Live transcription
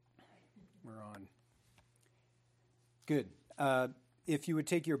Good. If you would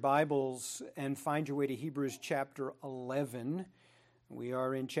take your Bibles and find your way to Hebrews chapter 11. We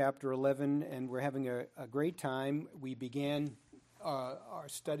are in chapter 11, and we're having a great time. We began our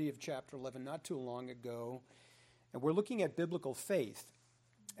study of chapter 11 not too long ago, and we're looking at biblical faith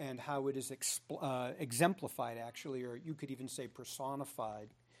and how it is exemplified, actually, or you could even say personified.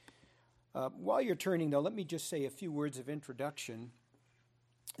 While you're turning, though, let me just say a few words of introduction.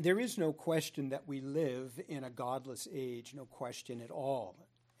 There is no question that we live in a godless age, no question at all.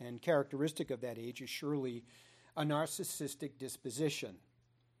 And characteristic of that age is surely a narcissistic disposition.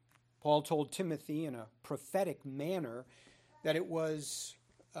 Paul told Timothy in a prophetic manner that it was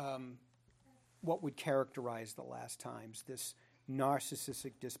what would characterize the last times, this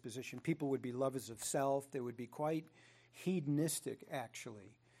narcissistic disposition. People would be lovers of self. They would be quite hedonistic,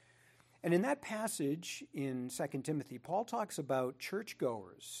 actually. And in that passage in 2 Timothy, Paul talks about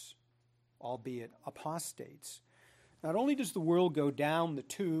churchgoers, albeit apostates. Not only does the world go down the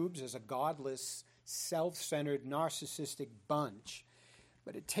tubes as a godless, self-centered, narcissistic bunch,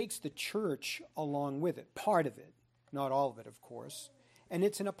 but it takes the church along with it, part of it, not all of it, of course, and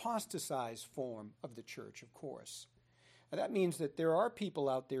it's an apostatized form of the church, of course. Now, that means that there are people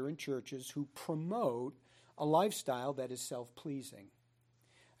out there in churches who promote a lifestyle that is self-pleasing.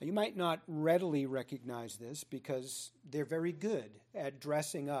 You might not readily recognize this because they're very good at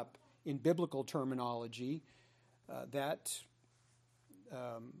dressing up in biblical terminology that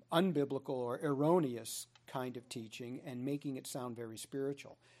unbiblical or erroneous kind of teaching and making it sound very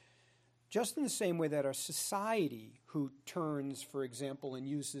spiritual. Just in the same way that our society, who turns, for example, and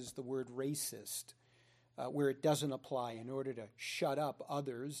uses the word racist where it doesn't apply in order to shut up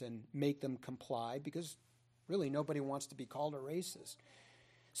others and make them comply, because really nobody wants to be called a racist.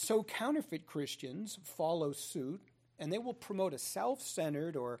 So counterfeit Christians follow suit, and they will promote a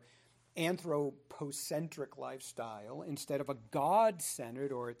self-centered or anthropocentric lifestyle instead of a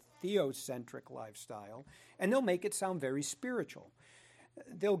God-centered or theocentric lifestyle, and they'll make it sound very spiritual.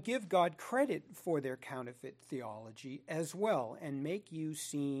 They'll give God credit for their counterfeit theology as well and make you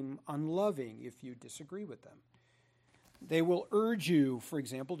seem unloving if you disagree with them. They will urge you, for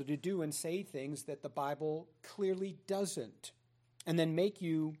example, to do and say things that the Bible clearly doesn't, and then make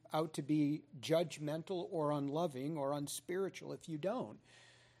you out to be judgmental or unloving or unspiritual if you don't.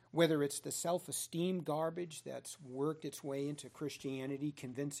 Whether it's the self-esteem garbage that's worked its way into Christianity,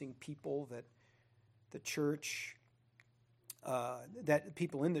 convincing people that the church, that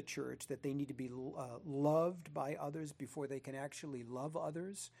people in the church, that they need to be loved by others before they can actually love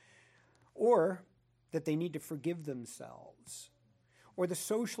others, or that they need to forgive themselves. Or the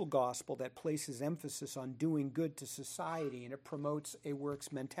social gospel that places emphasis on doing good to society and it promotes a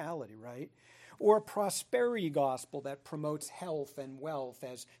works mentality, right? Or a prosperity gospel that promotes health and wealth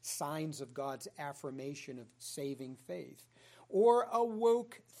as signs of God's affirmation of saving faith. Or a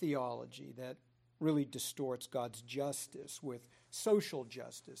woke theology that really distorts God's justice with social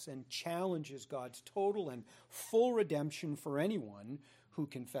justice and challenges God's total and full redemption for anyone who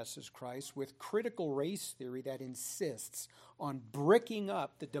confesses Christ, with critical race theory that insists on bricking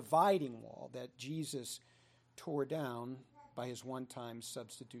up the dividing wall that Jesus tore down by his one-time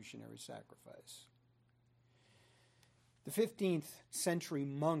substitutionary sacrifice. The 15th century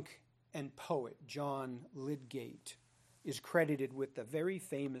monk and poet John Lydgate is credited with the very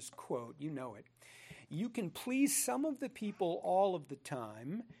famous quote, you know it: "You can please some of the people all of the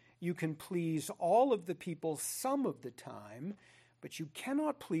time, you can please all of the people some of the time, but you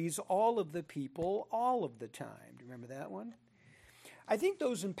cannot please all of the people all of the time." Do you remember that one? I think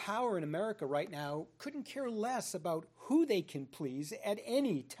those in power in America right now couldn't care less about who they can please at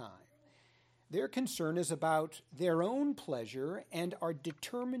any time. Their concern is about their own pleasure and are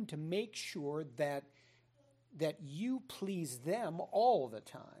determined to make sure that you please them all the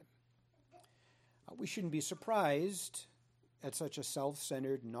time. We shouldn't be surprised at such a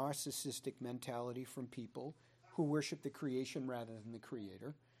self-centered, narcissistic mentality from people who worship the creation rather than the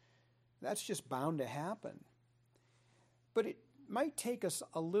Creator. That's just bound to happen. But it might take us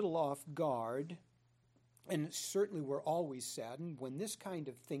a little off guard, and certainly we're always saddened when this kind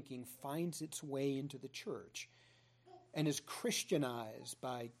of thinking finds its way into the church and is Christianized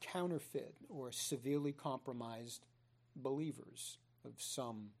by counterfeit or severely compromised believers of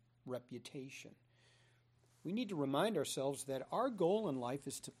some reputation. We need to remind ourselves that our goal in life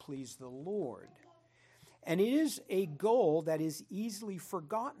is to please the Lord. And it is a goal that is easily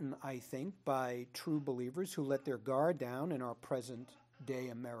forgotten, I think, by true believers who let their guard down in our present-day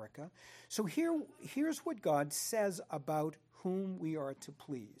America. So here's what God says about whom we are to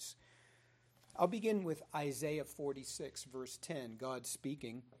please. I'll begin with Isaiah 46, verse 10, God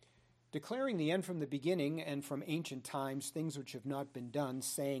speaking. declaring the end from the beginning and from ancient times, things which have not been done,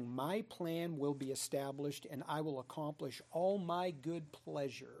 saying, my plan will be established and I will accomplish all my good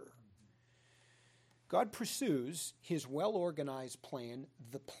pleasure. God pursues his well-organized plan,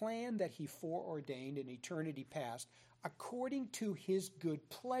 the plan that he foreordained in eternity past, according to his good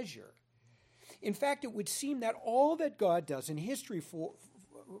pleasure. In fact, it would seem that all that God does in history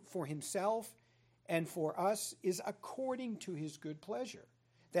for himself and for us is according to his good pleasure.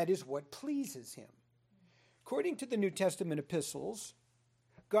 That is what pleases him. According to the New Testament epistles,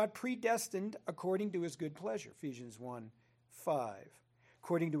 God predestined according to his good pleasure, Ephesians 1:5.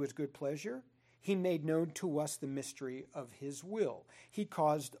 According to his good pleasure, he made known to us the mystery of his will. He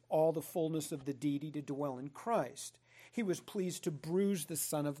caused all the fullness of the deity to dwell in Christ. He was pleased to bruise the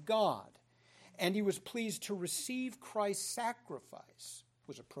Son of God. And he was pleased to receive Christ's sacrifice,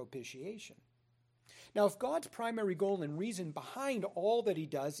 was a propitiation. Now, if God's primary goal and reason behind all that he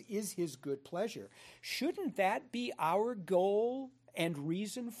does is his good pleasure, shouldn't that be our goal and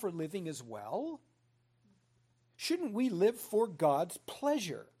reason for living as well? Shouldn't we live for God's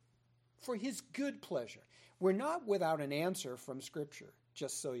pleasure, for his good pleasure? We're not without an answer from Scripture,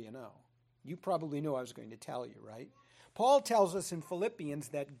 just so you know. You probably know I was going to tell you, right? Paul tells us in Philippians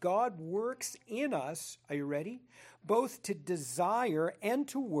that God works in us, are you ready? Both to desire and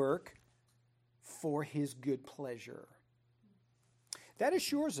to work for his good pleasure. That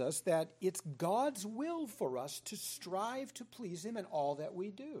assures us that it's God's will for us to strive to please him in all that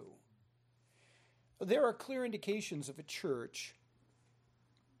we do. There are clear indications of a church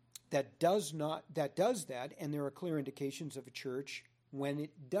that does that, and there are clear indications of a church when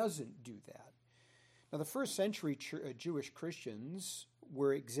it doesn't do that. Now, the first century Jewish Christians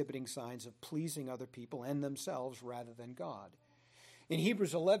were exhibiting signs of pleasing other people and themselves rather than God. In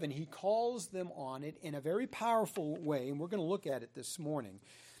Hebrews 11, he calls them on it in a very powerful way, and we're going to look at it this morning.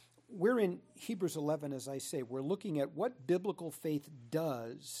 We're in Hebrews 11, as I say. We're looking at what biblical faith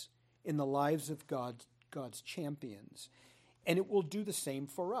does in the lives of God's champions, and it will do the same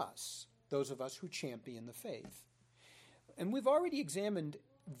for us, those of us who champion the faith. And we've already examined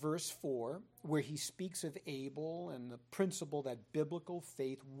verse 4, where he speaks of Abel and the principle that biblical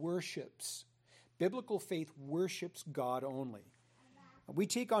faith worships. Biblical faith worships God only. We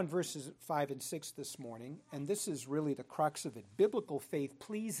take on verses 5 and 6 this morning, and this is really the crux of it. Biblical faith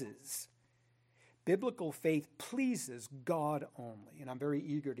pleases. Biblical faith pleases God only, and I'm very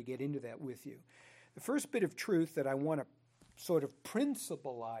eager to get into that with you. The first bit of truth that I want to sort of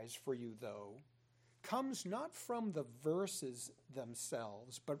principleize for you, though, comes not from the verses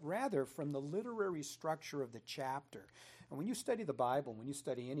themselves, but rather from the literary structure of the chapter. And when you study the Bible, when you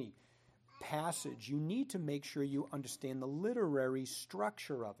study any passage, you need to make sure you understand the literary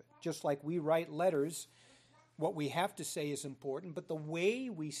structure of it. Just like we write letters, what we have to say is important, but the way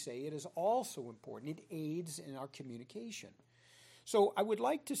we say it is also important. It aids in our communication. So I would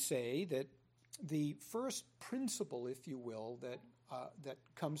like to say that the first principle, if you will, that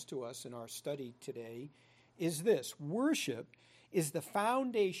comes to us in our study today is this: worship is the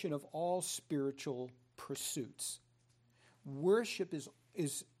foundation of all spiritual pursuits. Worship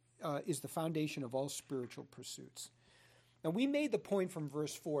is the foundation of all spiritual pursuits. Now, we made the point from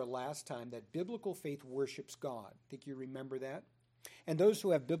verse 4 last time that biblical faith worships God. Think you remember that? And those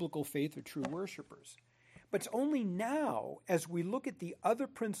who have biblical faith are true worshipers. But it's only now, as we look at the other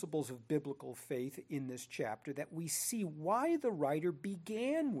principles of biblical faith in this chapter, that we see why the writer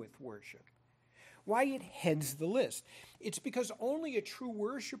began with worship, why it heads the list. It's because only a true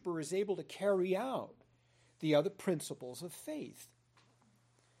worshiper is able to carry out the other principles of faith.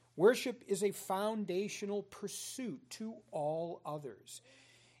 Worship is a foundational pursuit to all others.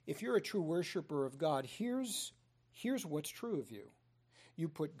 If you're a true worshiper of God, here's what's true of you. You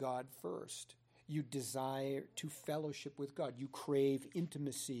put God first. You desire to fellowship with God. You crave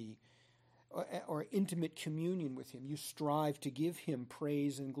intimacy or intimate communion with him. You strive to give him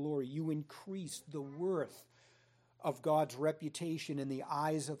praise and glory. You increase the worth of God's reputation in the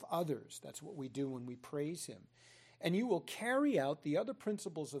eyes of others. That's what we do when we praise him. And you will carry out the other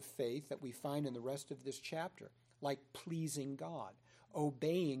principles of faith that we find in the rest of this chapter, like pleasing God,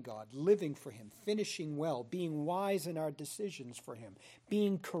 obeying God, living for him, finishing well, being wise in our decisions for him,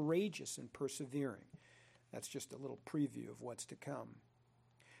 being courageous and persevering. That's just a little preview of what's to come.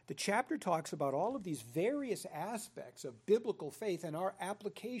 The chapter talks about all of these various aspects of biblical faith and our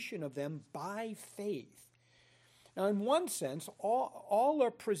application of them by faith. Now, in one sense, all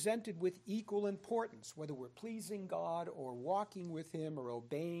are presented with equal importance, whether we're pleasing God or walking with him or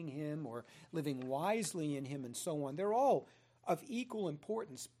obeying him or living wisely in him and so on. They're all of equal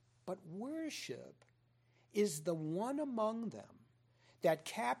importance, but worship is the one among them that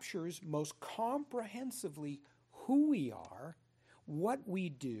captures most comprehensively who we are, what we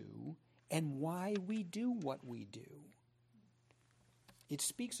do, and why we do what we do. It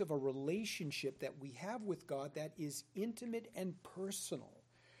speaks of a relationship that we have with God that is intimate and personal.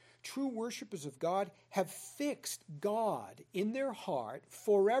 True worshipers of God have fixed God in their heart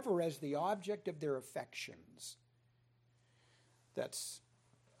forever as the object of their affections. That's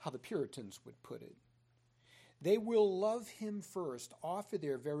how the Puritans would put it. They will love him first, offer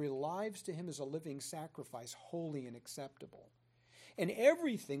their very lives to him as a living sacrifice, holy and acceptable. And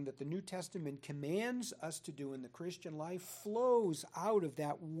everything that the New Testament commands us to do in the Christian life flows out of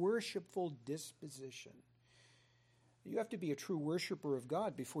that worshipful disposition. You have to be a true worshiper of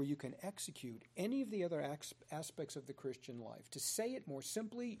God before you can execute any of the other aspects of the Christian life. To say it more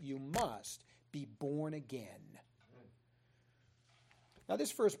simply, you must be born again. Now,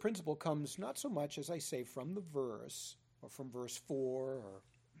 this first principle comes not so much, as I say, from the verse, or from verse 4, or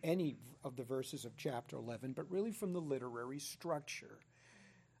any of the verses of chapter 11, but really from the literary structure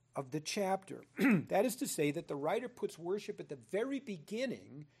of the chapter. That is to say that the writer puts worship at the very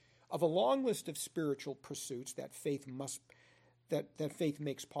beginning of a long list of spiritual pursuits that faith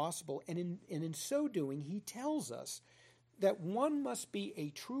makes possible, and in so doing, he tells us that one must be a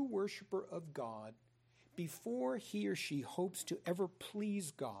true worshiper of God before he or she hopes to ever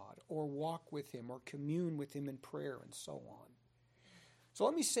please God or walk with him or commune with him in prayer and so on. So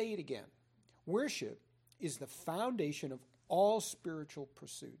let me say it again. Worship is the foundation of all spiritual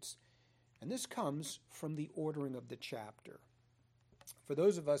pursuits, and this comes from the ordering of the chapter. For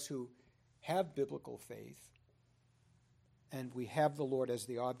those of us who have biblical faith, and we have the Lord as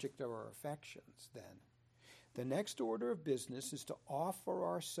the object of our affections, then, the next order of business is to offer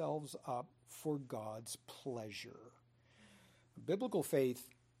ourselves up for God's pleasure. Biblical faith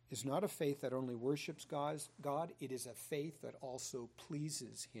is not a faith that only worships God. It is a faith that also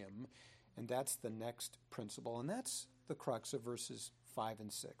pleases him. And that's the next principle. And that's the crux of verses 5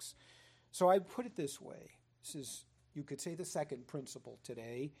 and 6. So I put it this way. This is, you could say, the second principle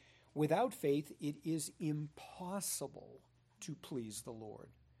today. Without faith, it is impossible to please the Lord.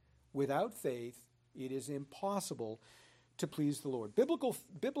 Without faith, it is impossible to please the Lord.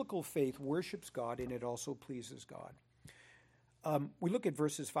 Biblical faith worships God, and it also pleases God. We look at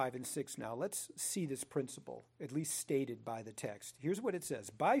verses 5 and 6 now. Let's see this principle, at least stated by the text. Here's what it says.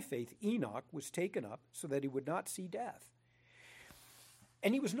 By faith, Enoch was taken up so that he would not see death.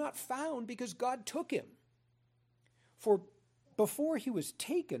 And he was not found because God took him. For before he was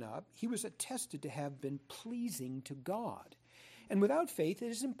taken up, he was attested to have been pleasing to God. And without faith, it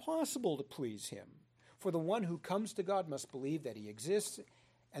is impossible to please him. For the one who comes to God must believe that he exists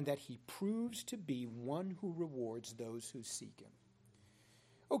and that he proves to be one who rewards those who seek him.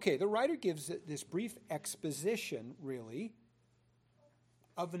 Okay, the writer gives this brief exposition, really,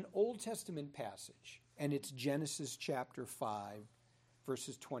 of an Old Testament passage, and it's Genesis chapter 5,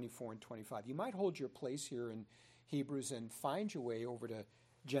 verses 24 and 25. You might hold your place here in Hebrews and find your way over to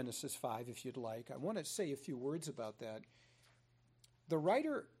Genesis 5 if you'd like. I want to say a few words about that. The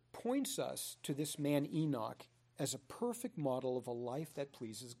writer points us to this man Enoch as a perfect model of a life that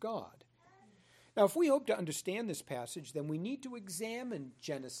pleases God. Now, if we hope to understand this passage, then we need to examine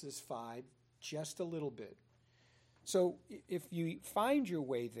Genesis 5 just a little bit. So if you find your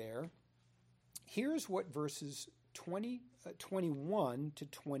way there, here's what verses 21 to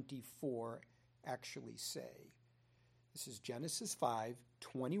 24 actually say. This is Genesis 5,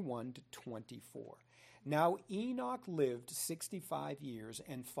 21 to 24. Now Enoch lived 65 years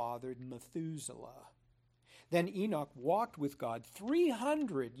and fathered Methuselah. Then Enoch walked with God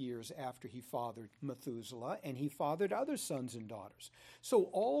 300 years after he fathered Methuselah, and he fathered other sons and daughters. So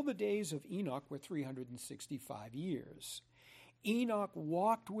all the days of Enoch were 365 years. Enoch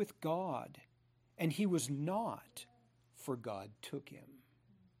walked with God, and he was not, for God took him.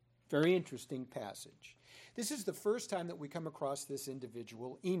 Very interesting passage. This is the first time that we come across this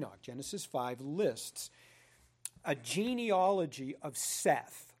individual, Enoch. Genesis 5 lists a genealogy of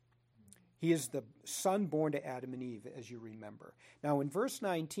Seth. He is the son born to Adam and Eve, as you remember. Now, in verse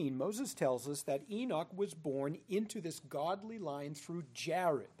 19, Moses tells us that Enoch was born into this godly line through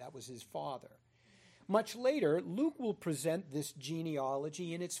Jared. That was his father. Much later, Luke will present this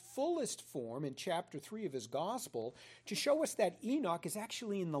genealogy in its fullest form in chapter 3 of his gospel to show us that Enoch is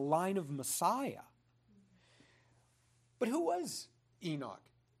actually in the line of Messiah. But who was Enoch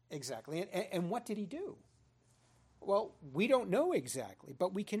exactly, and what did he do? Well, we don't know exactly,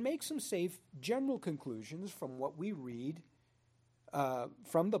 but we can make some safe general conclusions from what we read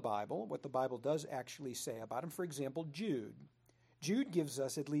from the Bible, what the Bible does actually say about him. For example, Jude. Jude gives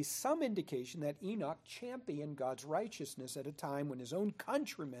us at least some indication that Enoch championed God's righteousness at a time when his own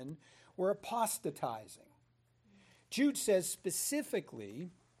countrymen were apostatizing. Jude says specifically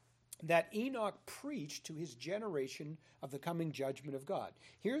that Enoch preached to his generation of the coming judgment of God.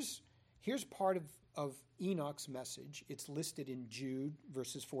 Here's part of Enoch's message. It's listed in Jude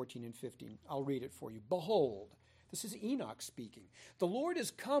verses 14 and 15. I'll read it for you. Behold, this is Enoch speaking. The Lord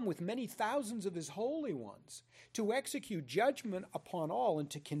has come with many thousands of his holy ones to execute judgment upon all and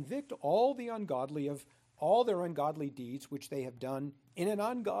to convict all the ungodly of all their ungodly deeds which they have done in an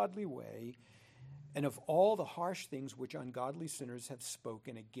ungodly way, and of all the harsh things which ungodly sinners have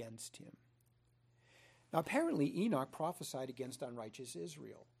spoken against him. Now, apparently, Enoch prophesied against unrighteous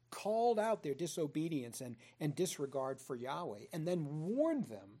Israel, called out their disobedience and disregard for Yahweh, and then warned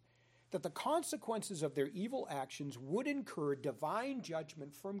them that the consequences of their evil actions would incur divine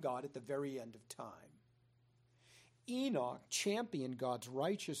judgment from God at the very end of time. Enoch championed God's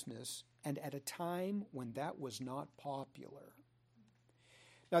righteousness, and at a time when that was not popular.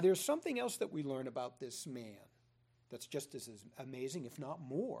 Now, there's something else that we learn about this man that's just as amazing, if not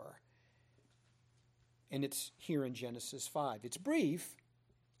more. And it's here in Genesis 5. It's brief,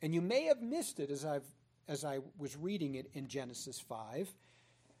 and you may have missed it as I was reading it in Genesis 5.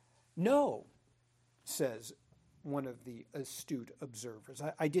 No, says one of the astute observers.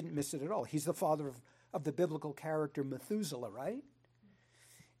 I didn't miss it at all. He's the father of the biblical character Methuselah, right?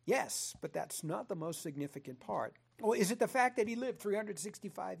 Yes, but that's not the most significant part. Well, is it the fact that he lived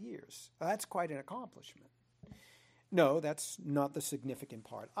 365 years? Well, that's quite an accomplishment. No, that's not the significant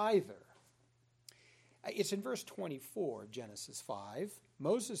part either. It's in verse 24 of Genesis 5.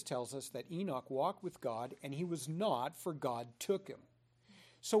 Moses tells us that Enoch walked with God, and he was not, for God took him.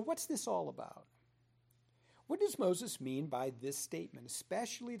 So what's this all about? What does Moses mean by this statement,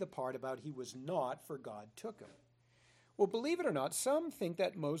 especially the part about he was not, for God took him? Well, believe it or not, some think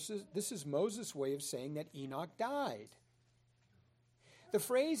that this is Moses' way of saying that Enoch died. The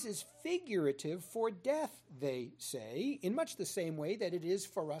phrase is figurative for death, they say, in much the same way that it is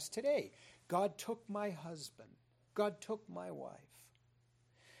for us today. God took my husband. God took my wife.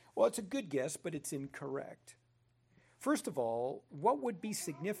 Well, it's a good guess, but it's incorrect. First of all, what would be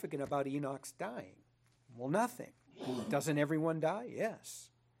significant about Enoch's dying? Well, nothing. Doesn't everyone die? Yes.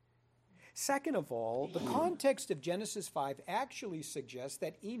 Second of all, the context of Genesis 5 actually suggests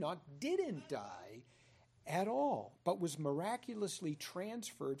that Enoch didn't die at all, but was miraculously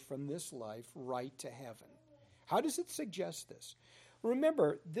transferred from this life right to heaven. How does it suggest this?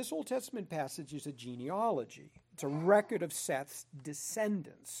 Remember, this Old Testament passage is a genealogy. It's a record of Seth's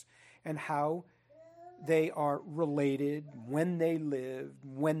descendants and how they are related, when they lived,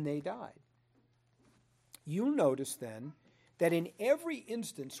 when they died. You'll notice then that in every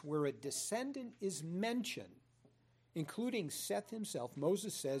instance where a descendant is mentioned, including Seth himself,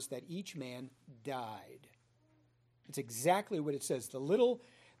 Moses says that each man died. It's exactly what it says.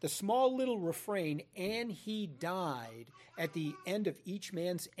 The small little refrain, and he died, at the end of each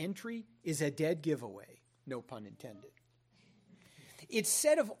man's entry is a dead giveaway. No pun intended. It's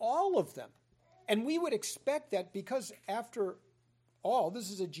said of all of them. And we would expect that because, after all, this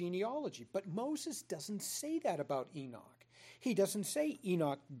is a genealogy. But Moses doesn't say that about Enoch. He doesn't say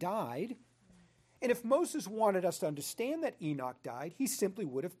Enoch died. And if Moses wanted us to understand that Enoch died, he simply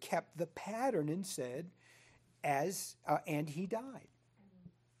would have kept the pattern and said, and he died.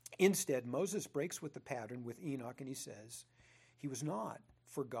 Instead, Moses breaks with the pattern with Enoch, and he says, he was not,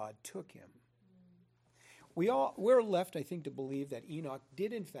 for God took him. We're left, I think, to believe that Enoch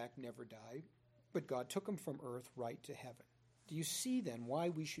did in fact never die, but God took him from earth right to heaven. Do you see then why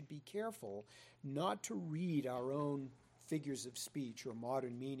we should be careful not to read our own figures of speech or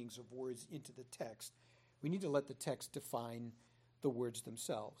modern meanings of words into the text? We need to let the text define the words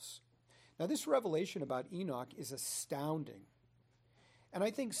themselves. Now, this revelation about Enoch is astounding. And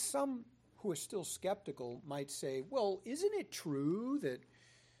I think some who are still skeptical might say, well, isn't it true that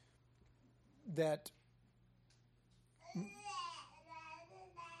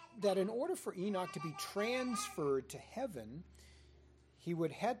in order for Enoch to be transferred to heaven, he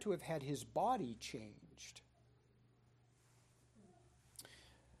would had to have had his body changed?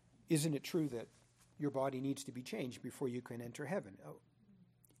 Isn't it true that your body needs to be changed before you can enter heaven? Oh.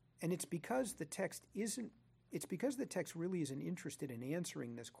 And it's because the text really isn't interested in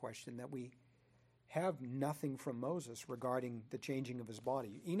answering this question that we have nothing from Moses regarding the changing of his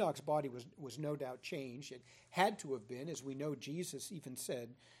body. Enoch's body was no doubt changed. It had to have been, as we know Jesus even said,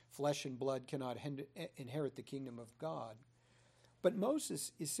 flesh and blood cannot inherit the kingdom of God. But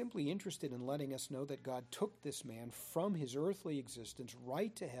Moses is simply interested in letting us know that God took this man from his earthly existence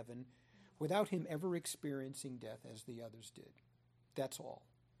right to heaven without him ever experiencing death as the others did. That's all.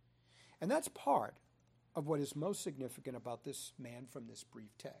 And that's part of what is most significant about this man from this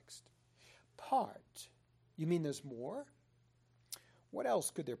brief text. Part. You mean there's more? What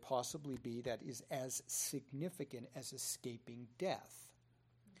else could there possibly be that is as significant as escaping death?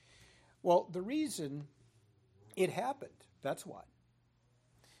 Well, the reason it happened, that's what.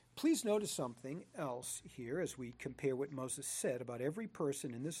 Please notice something else here as we compare what Moses said about every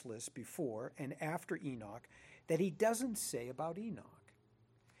person in this list before and after Enoch that he doesn't say about Enoch.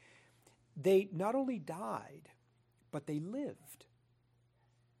 They not only died, but they lived.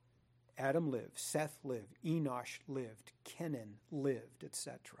 Adam lived, Seth lived, Enosh lived, Kenan lived,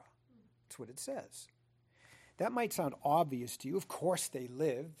 etc. That's what it says. That might sound obvious to you. Of course they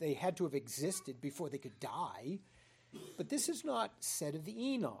lived. They had to have existed before they could die. But this is not said of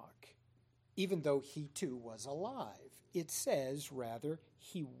Enoch, even though he too was alive. It says, rather,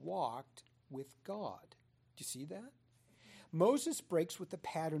 he walked with God. Do you see that? Moses breaks with the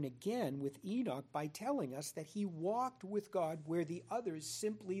pattern again with Enoch by telling us that he walked with God where the others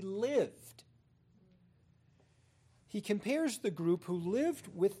simply lived. He compares the group who lived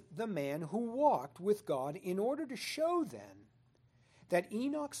with the man who walked with God in order to show then that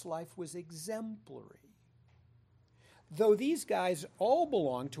Enoch's life was exemplary. Though these guys all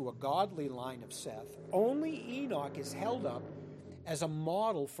belong to a godly line of Seth, only Enoch is held up as a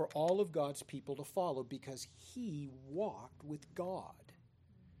model for all of God's people to follow because he walked with God.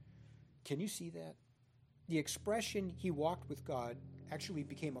 Can you see that? The expression he walked with God actually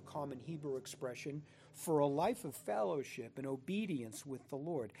became a common Hebrew expression for a life of fellowship and obedience with the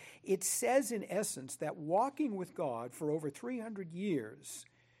Lord. It says in essence that walking with God for over 300 years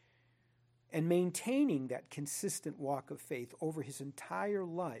and maintaining that consistent walk of faith over his entire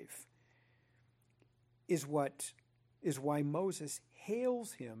life is why Moses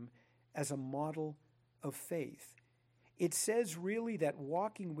hails him as a model of faith. It says really that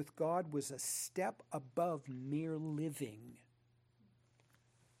walking with God was a step above mere living.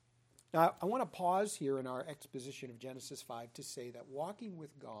 Now, I want to pause here in our exposition of Genesis 5 to say that walking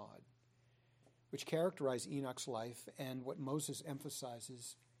with God, which characterized Enoch's life and what Moses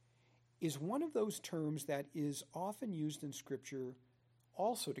emphasizes, is one of those terms that is often used in Scripture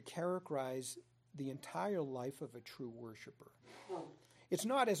also to characterize the entire life of a true worshiper. It's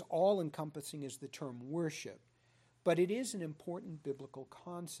not as all-encompassing as the term worship, but it is an important biblical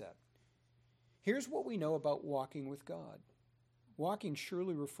concept. Here's what we know about walking with God. Walking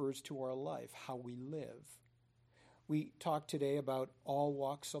surely refers to our life, how we live. We talk today about all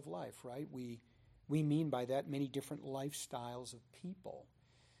walks of life, right? We mean by that many different lifestyles of people.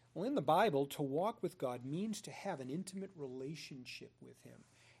 Well, in the Bible, to walk with God means to have an intimate relationship with him.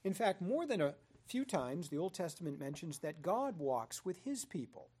 In fact, more than a few times, the Old Testament mentions that God walks with his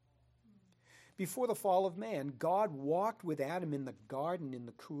people. Before the fall of man, God walked with Adam in the garden in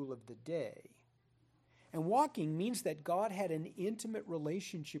the cool of the day. And walking means that God had an intimate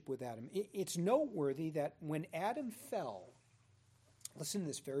relationship with Adam. It's noteworthy that when Adam fell, listen to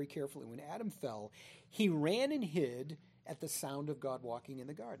this very carefully, when Adam fell, he ran and hid at the sound of God walking in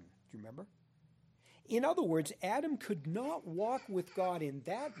the garden. Do you remember? In other words, Adam could not walk with God in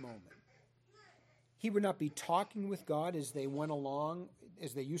that moment. He would not be talking with God as they went along,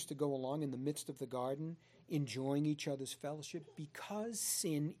 as they used to go along in the midst of the garden, enjoying each other's fellowship, because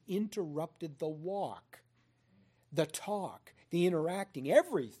sin interrupted the walk, the talk, the interacting,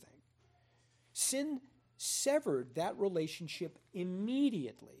 everything. Sin severed that relationship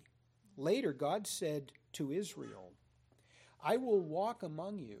immediately. Later, God said to Israel, I will walk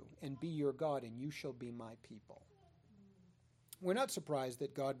among you and be your God, and you shall be my people. We're not surprised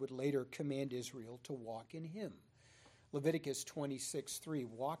that God would later command Israel to walk in him. Leviticus 26:3,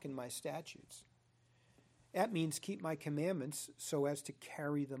 walk in my statutes. That means keep my commandments so as to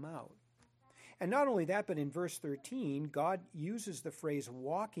carry them out. And not only that, but in verse 13, God uses the phrase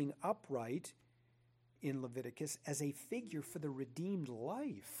walking upright in Leviticus as a figure for the redeemed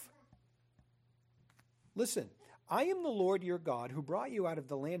life. Listen, I am the Lord your God who brought you out of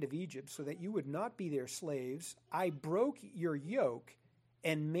the land of Egypt so that you would not be their slaves. I broke your yoke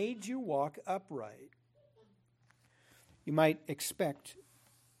and made you walk upright. You might expect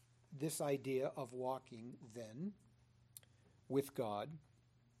this idea of walking then with God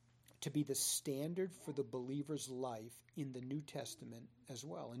to be the standard for the believer's life in the New Testament as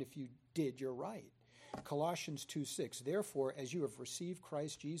well. And if you did, you're right. Colossians 2:6, therefore, as you have received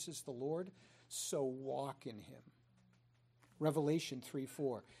Christ Jesus the Lord, so walk in him. Revelation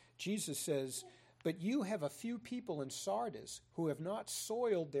 3:4, Jesus says, but you have a few people in Sardis who have not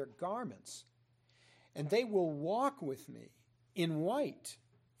soiled their garments, and they will walk with me in white,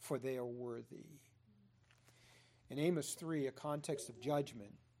 for they are worthy. In Amos 3, a context of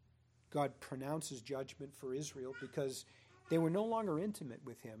judgment, God pronounces judgment for Israel because they were no longer intimate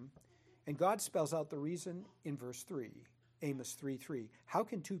with him. And God spells out the reason in verse 3, Amos 3:3. How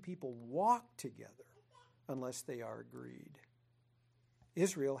can two people walk together unless they are agreed?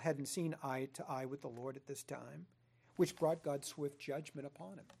 Israel hadn't seen eye to eye with the Lord at this time, which brought God's swift judgment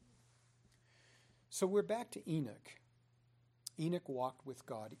upon him. So we're back to Enoch. Enoch walked with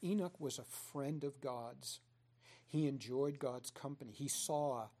God. Enoch was a friend of God's. He enjoyed God's company. He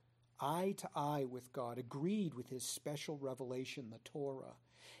saw eye to eye with God, agreed with his special revelation, the Torah,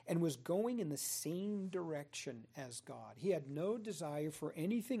 and was going in the same direction as God. He had no desire for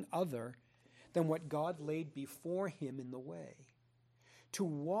anything other than what God laid before him in the way. To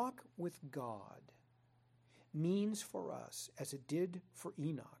walk with God means for us, as it did for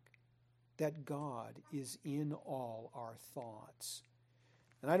Enoch, that God is in all our thoughts.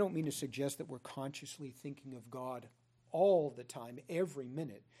 And I don't mean to suggest that we're consciously thinking of God all the time, every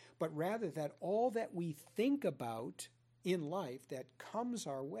minute, but rather that all that we think about in life that comes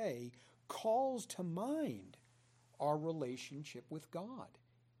our way calls to mind our relationship with God.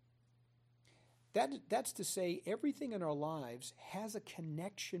 That's to say, everything in our lives has a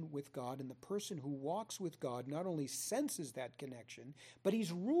connection with God, and the person who walks with God not only senses that connection, but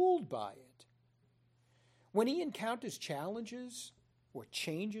he's ruled by it. When he encounters challenges or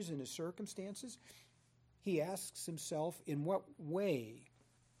changes in his circumstances, he asks himself in what way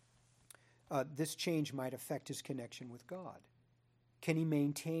this change might affect his connection with God. Can he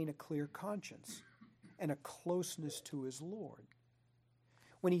maintain a clear conscience and a closeness to his Lord?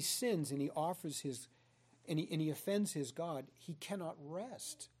 When he sins and he offers and he offends his God, he cannot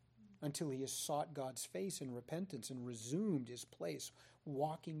rest until he has sought God's face in repentance and resumed his place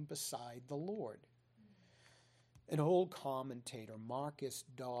walking beside the Lord. An old commentator, Marcus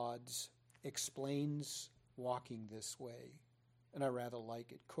Dodds, explains walking this way, and I rather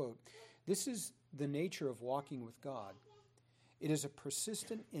like it. Quote, "This is the nature of walking with God. It is a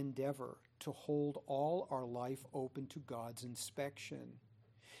persistent endeavor to hold all our life open to God's inspection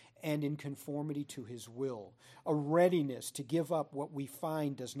and in conformity to his will, a readiness to give up what we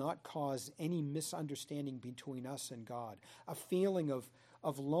find does not cause any misunderstanding between us and God, a feeling of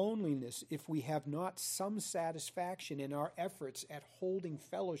loneliness if we have not some satisfaction in our efforts at holding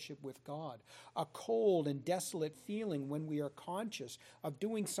fellowship with God, a cold and desolate feeling when we are conscious of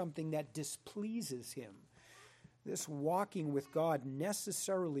doing something that displeases him. This walking with God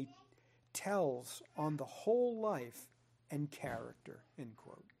necessarily tells on the whole life and character," end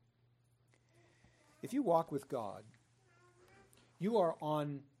quote. If you walk with God, you are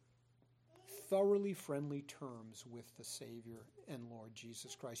on thoroughly friendly terms with the Savior and Lord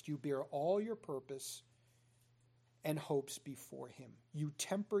Jesus Christ. You bear all your purpose and hopes before him. You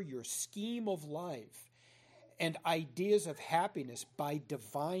temper your scheme of life and ideas of happiness by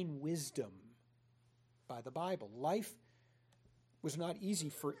divine wisdom, by the Bible. Life was not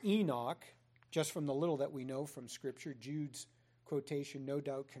easy for Enoch, just from the little that we know from Scripture. Jude's quotation no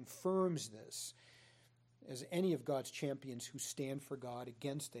doubt confirms this, as any of God's champions who stand for God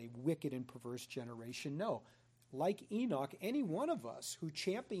against a wicked and perverse generation know. Like Enoch, any one of us who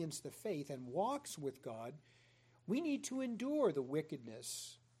champions the faith and walks with God, we need to endure the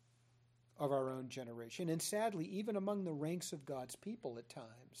wickedness of our own generation, and sadly, even among the ranks of God's people at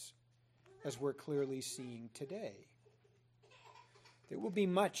times, as we're clearly seeing today. There will be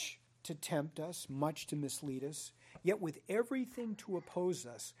much to tempt us, much to mislead us, yet with everything to oppose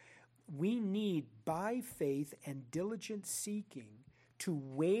us, we need, by faith and diligent seeking, to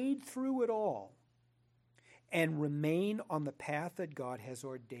wade through it all and remain on the path that God has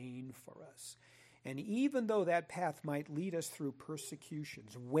ordained for us. And even though that path might lead us through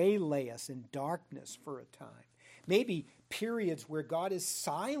persecutions, waylay us in darkness for a time, maybe periods where God is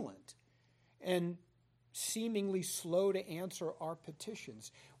silent and seemingly slow to answer our petitions,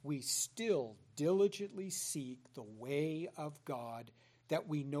 we still diligently seek the way of God that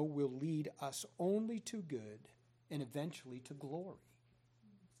we know will lead us only to good and eventually to glory.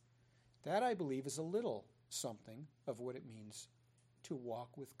 That, I believe, is a little something of what it means to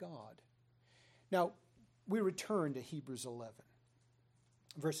walk with God. Now, we return to Hebrews 11,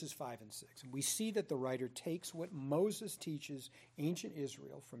 verses 5 and 6. And we see that the writer takes what Moses teaches ancient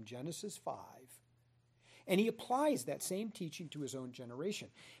Israel from Genesis 5, and he applies that same teaching to his own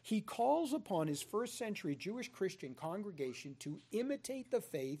generation. He calls upon his first century Jewish Christian congregation to imitate the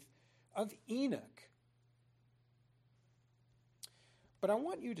faith of Enoch. But I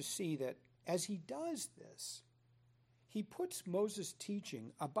want you to see that as he does this, he puts Moses'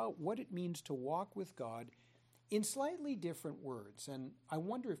 teaching about what it means to walk with God in slightly different words. And I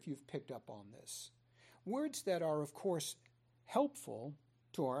wonder if you've picked up on this. Words that are, of course, helpful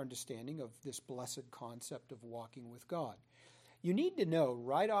to our understanding of this blessed concept of walking with God. You need to know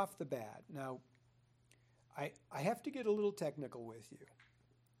right off the bat. Now, I have to get a little technical with you,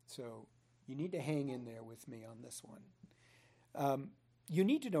 so you need to hang in there with me on this one. You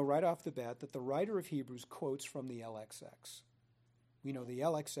need to know right off the bat that the writer of Hebrews quotes from the LXX. We know the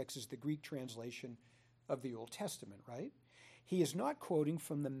LXX is the Greek translation of the Old Testament, right? He is not quoting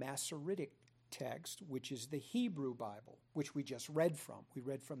from the Masoretic text, which is the Hebrew Bible, which we just read from. We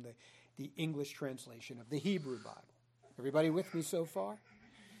read from the English translation of the Hebrew Bible. Everybody with me so far?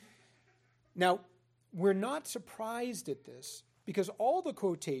 Now, we're not surprised at this because all the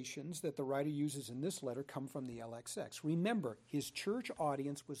quotations that the writer uses in this letter come from the LXX. Remember, his church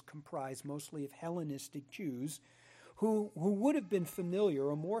audience was comprised mostly of Hellenistic Jews who would have been familiar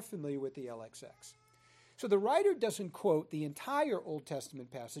or more familiar with the LXX. So the writer doesn't quote the entire Old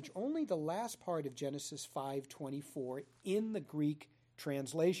Testament passage, only the last part of Genesis 5:24 in the Greek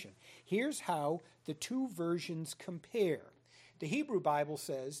translation. Here's how the two versions compare. The Hebrew Bible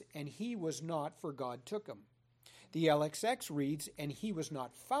says, "And he was not, for God took him." The LXX reads, "And he was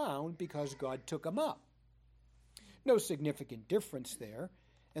not found because God took him up." No significant difference there,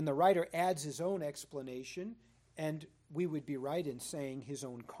 and the writer adds his own explanation, and we would be right in saying his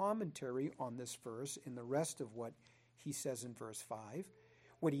own commentary on this verse in the rest of what he says in verse 5.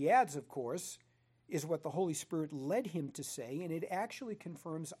 What he adds, of course, is what the Holy Spirit led him to say, and it actually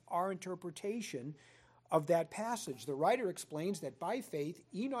confirms our interpretation of that passage. The writer explains that by faith,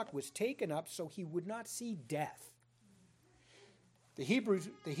 Enoch was taken up so he would not see death. The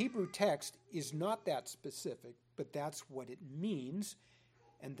Hebrew text is not that specific, but that's what it means,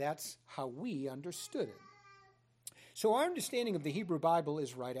 and that's how we understood it. So our understanding of the Hebrew Bible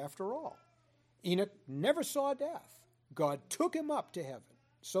is right after all. Enoch never saw death. God took him up to heaven.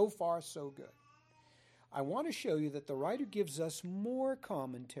 So far, so good. I want to show you that the writer gives us more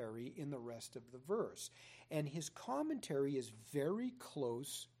commentary in the rest of the verse, and his commentary is very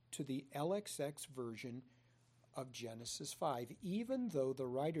close to the LXX version of Genesis 5, even though the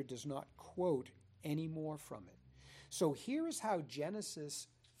writer does not quote any more from it. So here is how Genesis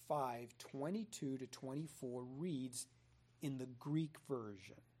 5:22 to 24 reads in the Greek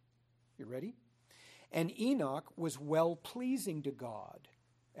version. You ready? "And Enoch was well-pleasing to God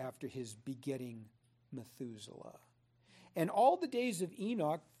after his begetting Methuselah. And all the days of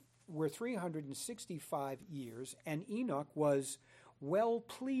Enoch were 365 years, and Enoch was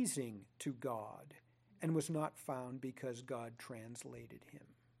well-pleasing to God and was not found because God translated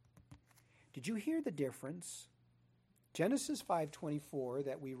him." Did you hear the difference? Genesis 5:24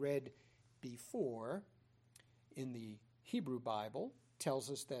 that we read before in the Hebrew Bible tells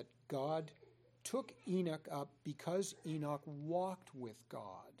us that God took Enoch up because Enoch walked with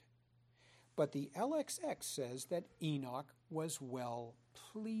God. But the LXX says that Enoch was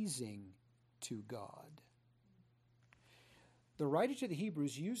well-pleasing to God. The writer to the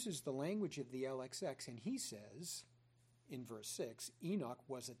Hebrews uses the language of the LXX, and he says in verse 6, Enoch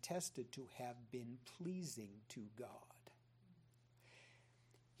was attested to have been pleasing to God.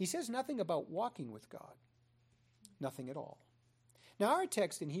 He says nothing about walking with God. Nothing at all. Now our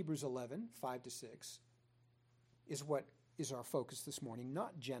text in Hebrews 11, 5-6, is what is our focus this morning,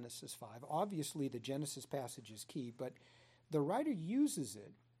 not Genesis 5. Obviously the Genesis passage is key, but the writer uses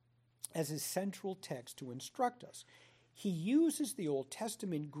it as his central text to instruct us. He uses the Old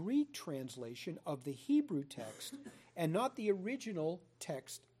Testament Greek translation of the Hebrew text and not the original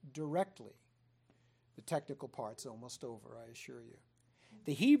text directly. The technical part's almost over, I assure you.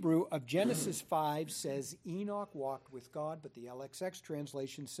 The Hebrew of Genesis 5 says Enoch walked with God, but the LXX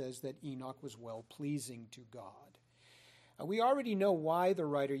translation says that Enoch was well-pleasing to God. We already know why the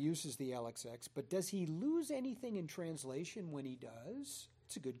writer uses the LXX, but does he lose anything in translation when he does?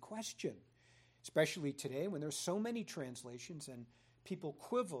 It's a good question, especially today when there's so many translations and people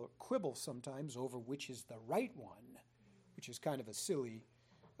quibble sometimes over which is the right one, which is kind of a silly,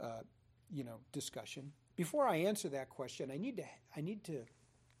 discussion. Before I answer that question, I need to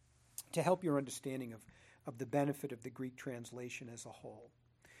help your understanding of the benefit of the Greek translation as a whole.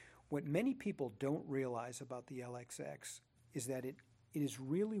 What many people don't realize about the LXX is that it is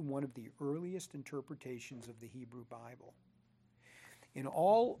really one of the earliest interpretations of the Hebrew Bible.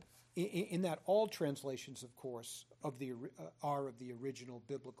 In that all translations, of course, are of the original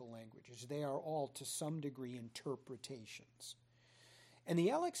biblical languages. They are all, to some degree, interpretations. And the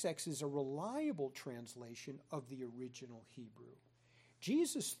LXX is a reliable translation of the original Hebrew.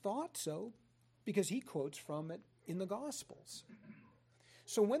 Jesus thought so because he quotes from it in the Gospels.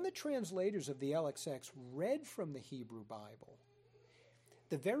 So when the translators of the LXX read from the Hebrew Bible,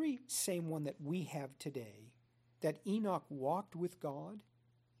 the very same one that we have today, that Enoch walked with God,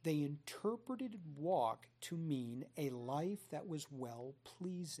 they interpreted walk to mean a life that was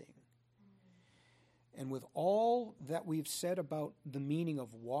well-pleasing. And with all that we've said about the meaning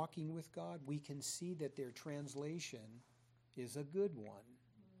of walking with God, we can see that their translation is a good one.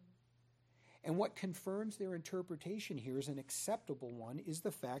 And what confirms their interpretation here is an acceptable one is the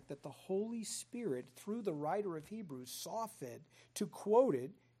fact that the Holy Spirit, through the writer of Hebrews, saw fit to quote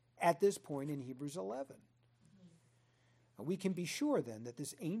it at this point in Hebrews 11. Now, we can be sure then that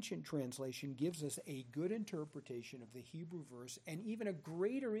this ancient translation gives us a good interpretation of the Hebrew verse and even a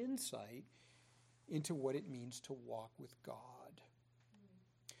greater insight into what it means to walk with God.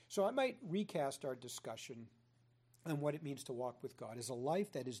 So I might recast our discussion on what it means to walk with God as a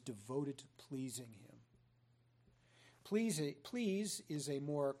life that is devoted to pleasing Him. Please is a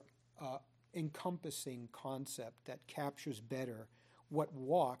more encompassing concept that captures better what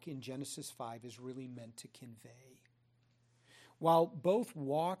walk in Genesis 5 is really meant to convey. While both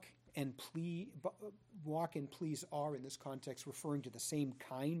walk and please are in this context referring to the same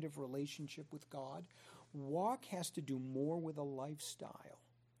kind of relationship with God, walk has to do more with a lifestyle.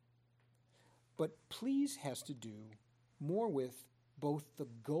 But please has to do more with both the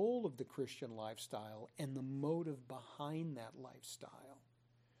goal of the Christian lifestyle and the motive behind that lifestyle.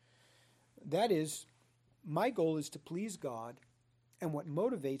 That is, my goal is to please God, and what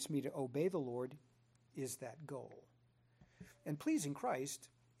motivates me to obey the Lord is that goal. And pleasing Christ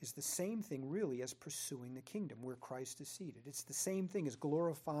is the same thing really as pursuing the kingdom where Christ is seated. It's the same thing as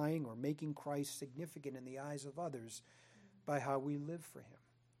glorifying or making Christ significant in the eyes of others by how we live for Him.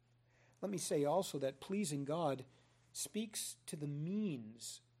 Let me say also that pleasing God speaks to the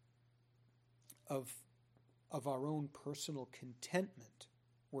means of our own personal contentment,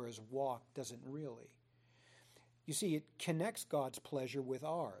 whereas walk doesn't really. You see, it connects God's pleasure with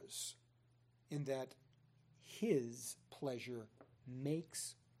ours in that His pleasure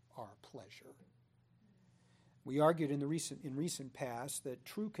makes our pleasure. We argued in recent past that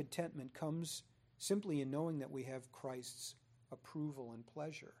true contentment comes simply in knowing that we have Christ's approval and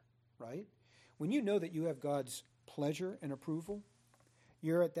pleasure, right? When you know that you have God's pleasure and approval,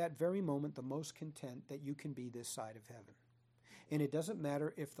 you're at that very moment the most content that you can be this side of heaven. And it doesn't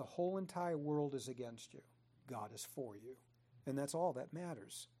matter if the whole entire world is against you. God is for you. And that's all that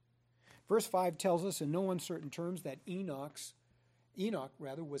matters. Verse 5 tells us in no uncertain terms that Enoch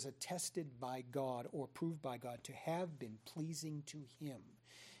was attested by God or proved by God to have been pleasing to Him.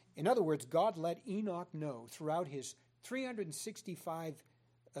 In other words, God let Enoch know throughout his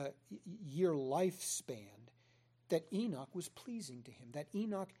 365-year lifespan that Enoch was pleasing to Him, that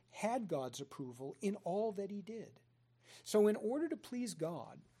Enoch had God's approval in all that he did. So in order to please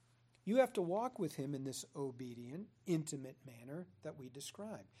God, you have to walk with Him in this obedient, intimate manner that we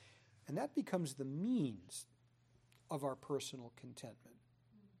describe. And that becomes the means of our personal contentment.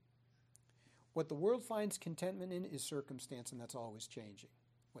 What the world finds contentment in is circumstance, and that's always changing.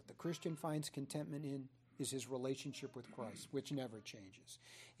 What the Christian finds contentment in is his relationship with Christ, which never changes.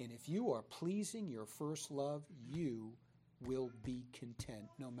 And if you are pleasing your first love, you will be content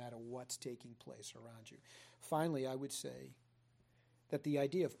no matter what's taking place around you. Finally, I would say that the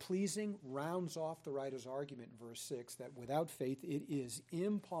idea of pleasing rounds off the writer's argument in verse 6 that without faith it is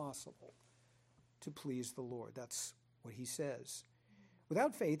impossible to please the Lord. That's what he says.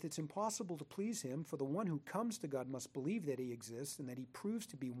 Without faith, it's impossible to please Him, for the one who comes to God must believe that He exists and that He proves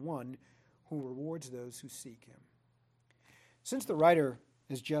to be one who rewards those who seek Him. Since the writer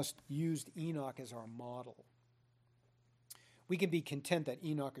has just used Enoch as our model, we can be content that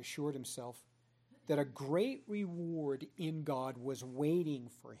Enoch assured himself that a great reward in God was waiting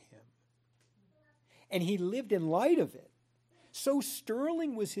for him. And he lived in light of it. So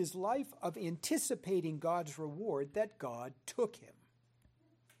sterling was his life of anticipating God's reward that God took him.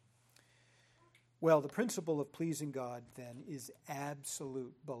 Well, the principle of pleasing God, then, is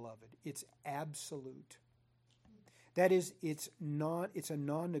absolute, beloved. It's absolute. That is, it's a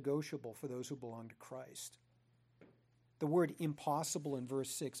non-negotiable for those who belong to Christ. The word impossible in verse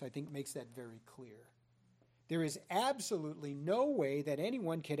 6, I think, makes that very clear. There is absolutely no way that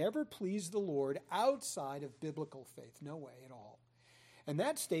anyone could ever please the Lord outside of biblical faith. No way at all. And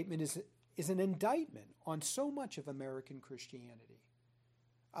that statement is an indictment on so much of American Christianity.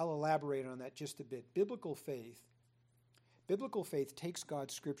 I'll elaborate on that just a bit. Biblical faith takes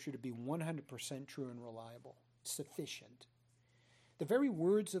God's scripture to be 100% true and reliable, sufficient. The very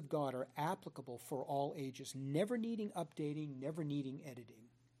words of God are applicable for all ages, never needing updating, never needing editing.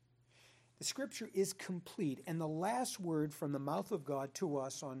 The scripture is complete, and the last word from the mouth of God to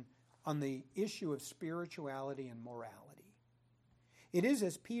us on the issue of spirituality and morality It is,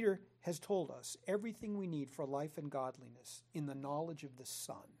 as Peter has told us, everything we need for life and godliness in the knowledge of the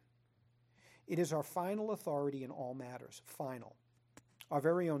Son. It is our final authority in all matters, final. Our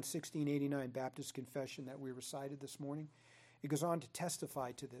very own 1689 Baptist Confession that we recited this morning, it goes on to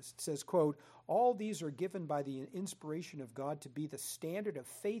testify to this. It says, quote, all these are given by the inspiration of God to be the standard of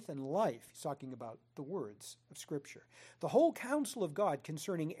faith and life. He's talking about the words of Scripture. The whole counsel of God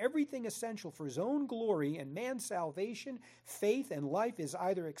concerning everything essential for his own glory and man's salvation, faith, and life is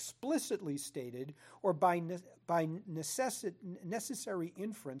either explicitly stated or by necessary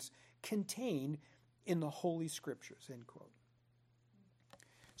inference contained in the Holy Scriptures, end quote.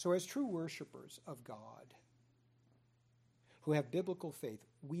 So as true worshipers of God, who have biblical faith,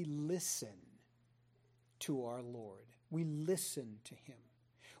 we listen to our Lord. We listen to him.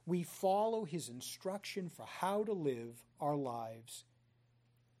 We follow his instruction for how to live our lives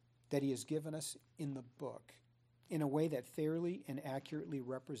that he has given us in the book in a way that fairly and accurately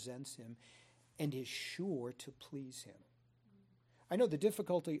represents him and is sure to please him. I know the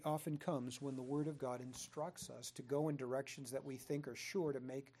difficulty often comes when the Word of God instructs us to go in directions that we think are sure to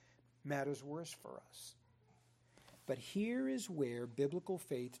make matters worse for us. But here is where biblical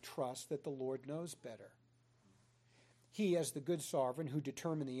faith trusts that the Lord knows better. He, as the good sovereign who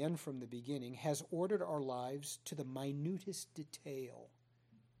determined the end from the beginning, has ordered our lives to the minutest detail.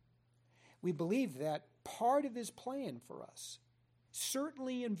 We believe that part of his plan for us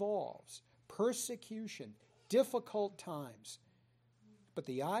certainly involves persecution, difficult times. But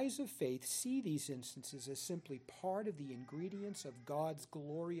the eyes of faith see these instances as simply part of the ingredients of God's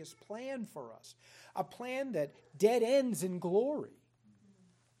glorious plan for us, a plan that dead ends in glory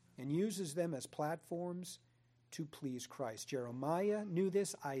and uses them as platforms to please Christ. Jeremiah knew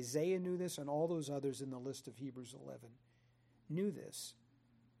this, Isaiah knew this, and all those others in the list of Hebrews 11 knew this.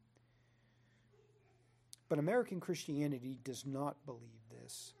 But American Christianity does not believe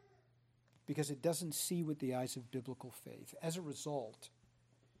this because it doesn't see with the eyes of biblical faith. As a result,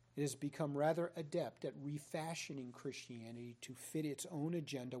 it has become rather adept at refashioning Christianity to fit its own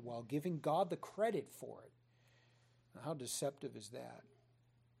agenda while giving God the credit for it. Now, how deceptive is that?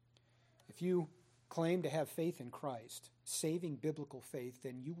 If you claim to have faith in Christ, saving biblical faith,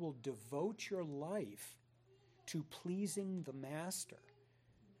 then you will devote your life to pleasing the Master.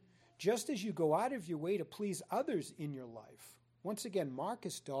 Just as you go out of your way to please others in your life. Once again,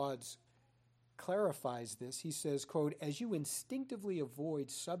 Marcus Dodds clarifies this. He says, quote, as you instinctively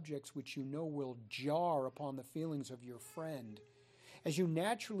avoid subjects which you know will jar upon the feelings of your friend, as you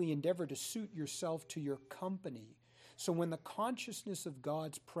naturally endeavor to suit yourself to your company, so when the consciousness of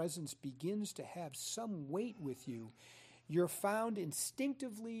God's presence begins to have some weight with you, you're found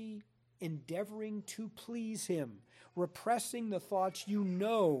instinctively endeavoring to please him, repressing the thoughts you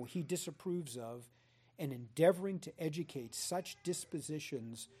know he disapproves of, and endeavoring to educate such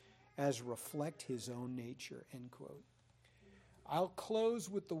dispositions as reflect his own nature, end quote. I'll close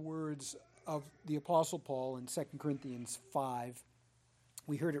with the words of the Apostle Paul in 2 Corinthians 5.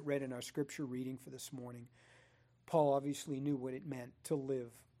 We heard it read in our scripture reading for this morning. Paul obviously knew what it meant to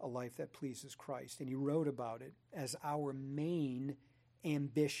live a life that pleases Christ, and he wrote about it as our main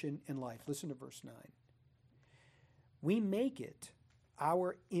ambition in life. Listen to verse 9. We make it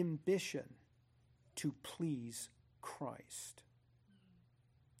our ambition to please Christ.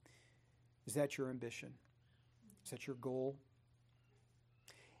 Is that your ambition? Is that your goal?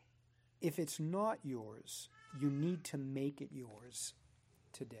 If it's not yours, you need to make it yours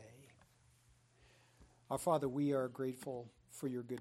today. Our Father, we are grateful for your goodness.